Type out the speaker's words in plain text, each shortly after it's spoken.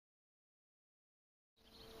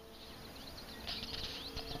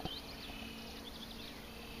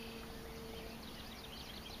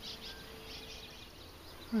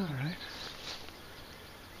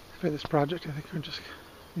for this project. I think we just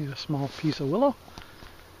need a small piece of willow.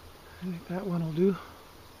 I think that one will do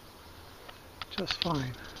just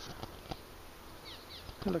fine.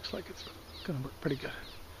 It looks like it's going to work pretty good.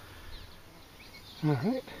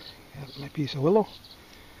 Alright, got my piece of willow.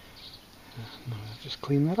 Now I'll just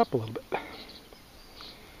clean that up a little bit.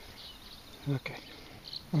 Okay,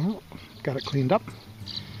 well, got it cleaned up.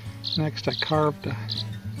 Next I carved a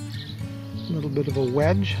little bit of a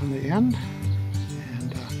wedge on the end,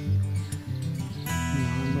 and now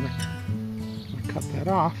I'm going to cut that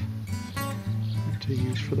off to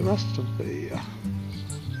use for the rest of the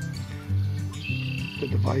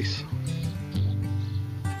device.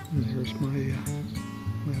 And there's my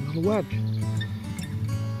little wedge.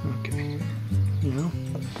 Okay, now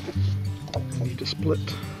I need to split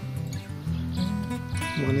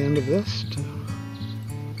one end of this to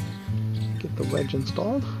get the wedge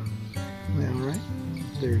installed. Alright,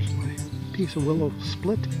 there's my piece of willow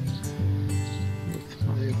split with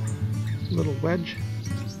my little wedge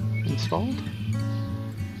installed.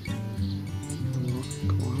 And we'll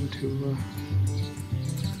go on to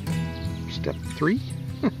step 3.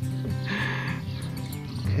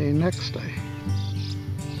 Okay, next I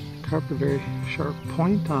carved a very sharp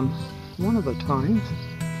point on one of the tines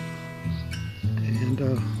and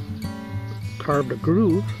carved a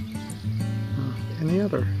groove in the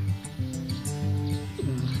other.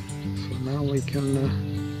 So now we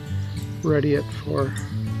can ready it for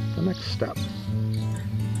the next step.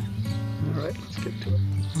 Alright, let's get to it.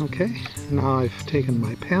 Okay, now I've taken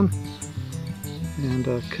my pen and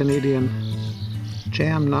a Canadian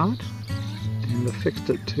jam knot and affixed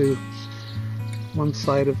it to one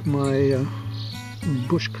side of my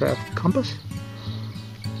Bushcraft compass.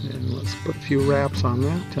 And let's put a few wraps on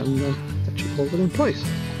that, and that should hold it in place.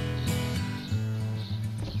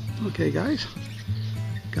 Okay guys,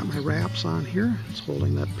 got my wraps on here. It's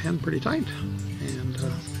holding that pen pretty tight, and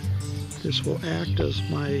this will act as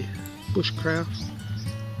my Bushcraft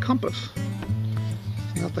compass.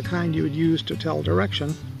 Not the kind you would use to tell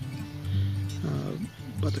direction,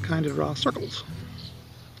 but the kind to draw circles.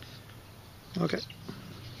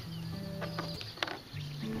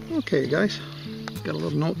 Okay guys, got a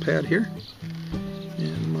little notepad here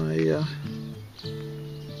and my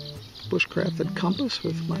Bushcrafted compass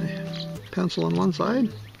with my pencil on one side,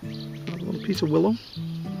 a little piece of willow,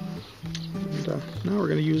 and now we're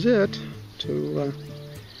going to use it to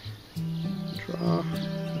draw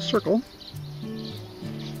a circle.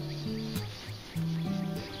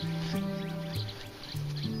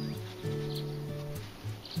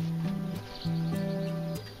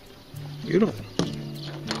 Beautiful.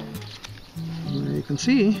 And there you can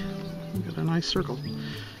see we've got a nice circle.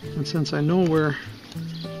 And since I know where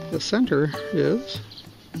the center is,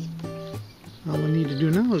 all we need to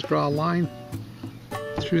do now is draw a line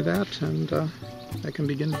through that, and I can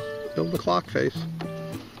begin to build the clock face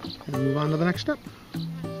and move on to the next step.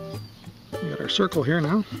 We got our circle here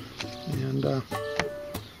now, and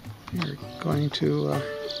we're going to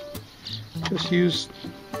just use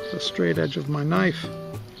the straight edge of my knife,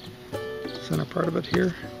 center part of it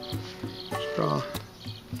here. Just draw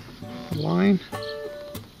a line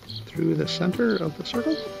through the center of the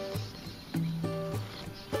circle.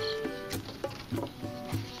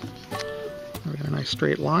 We got a nice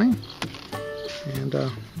straight line, and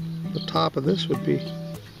the top of this would be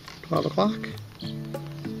 12 o'clock,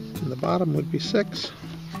 and the bottom would be 6.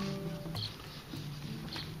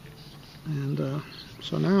 And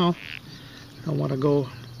so now I want to go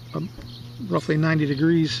roughly 90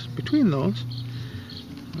 degrees between those,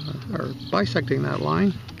 or bisecting that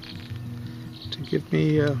line to give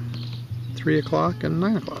me 3 o'clock and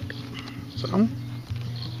 9 o'clock. So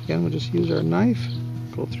again, we'll just use our knife,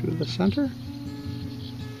 go through the center,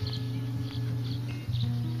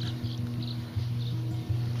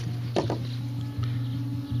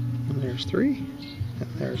 and there's 3, and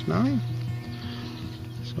there's 9.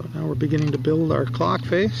 So now we're beginning to build our clock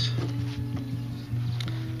face.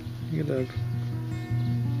 I'm gonna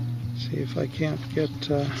see if I can't get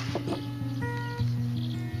a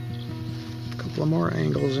couple of more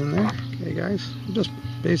angles in there. Okay guys, I'm just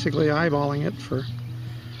basically eyeballing it for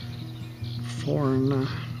 4 and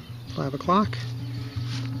 5 o'clock.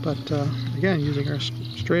 But again, using our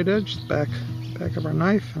straight edge, the back of our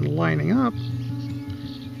knife, and lining up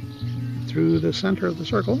through the center of the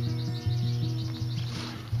circle,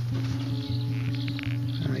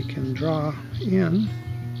 I can draw in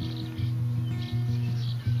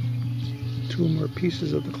 2 more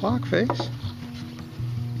pieces of the clock face.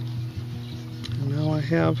 And now I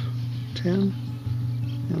have 10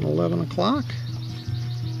 and 11 o'clock,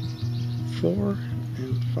 4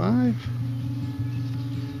 and 5,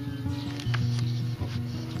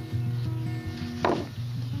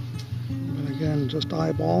 Again, just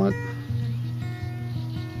eyeball it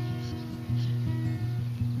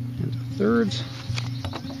into thirds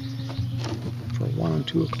for 1 and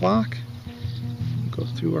 2 o'clock. Go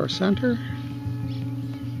through our center.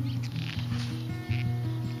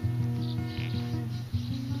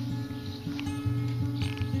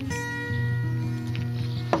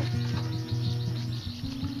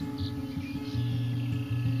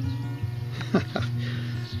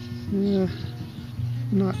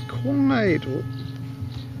 Not quite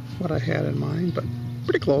what I had in mind, but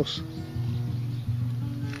pretty close.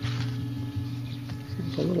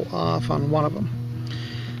 It's a little off on one of them.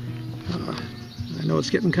 I know it's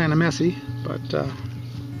getting kind of messy, but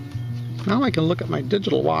now I can look at my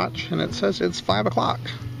digital watch and it says it's 5 o'clock.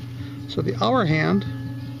 So the hour hand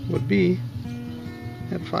would be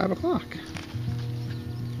at 5 o'clock.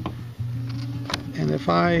 And if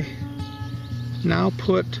I now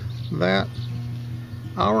put that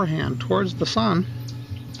hour hand towards the sun,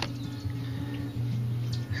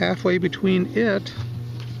 halfway between it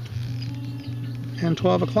and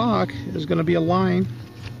 12 o'clock is going to be a line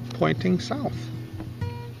pointing south,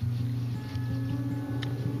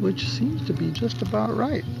 which seems to be just about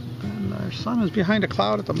right. And our sun is behind a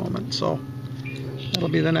cloud at the moment, so that'll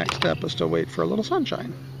be the next step, is to wait for a little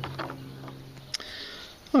sunshine.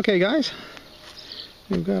 Okay guys,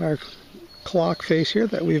 we've got our clock face here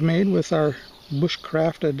that we've made with our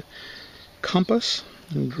Bushcrafted compass,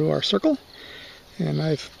 and drew our circle, and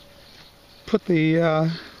I've put the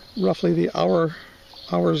roughly the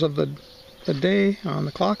hours of the day on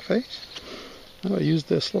the clock face. I'm going to use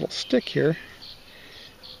this little stick here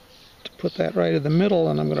to put that right in the middle,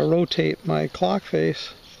 and I'm going to rotate my clock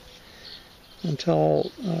face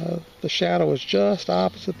until the shadow is just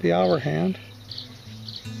opposite the hour hand,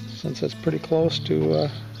 since it's pretty close to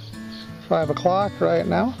 5 o'clock right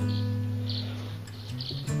now.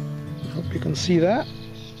 I hope you can see that.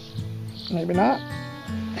 Maybe not.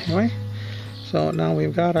 Anyway, so now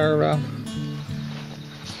we've got our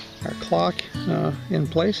clock in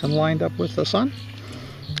place and lined up with the sun.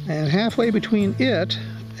 And halfway between it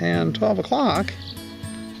and 12 o'clock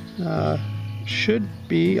should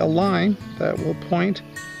be a line that will point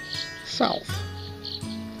south.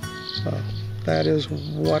 So that is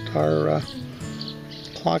what our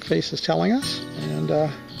clock face is telling us.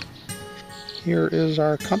 And here is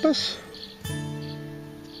our compass,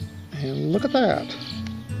 and look at that.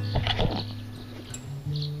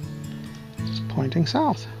 It's pointing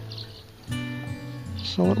south.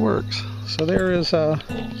 So it works. So there is a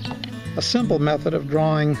simple method of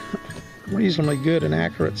drawing a reasonably good and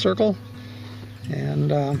accurate circle,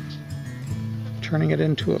 and turning it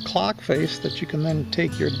into a clock face that you can then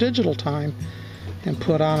take your digital time and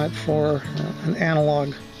put on it for an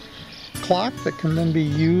analog clock that can then be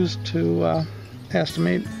used to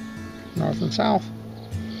estimate north and south.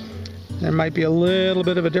 There might be a little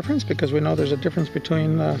bit of a difference, because we know there's a difference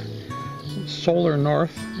between solar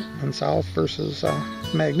north and south versus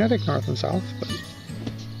magnetic north and south, but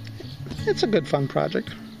it's a good fun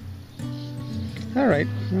project. Alright,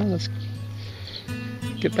 well, let's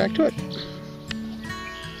get back to it.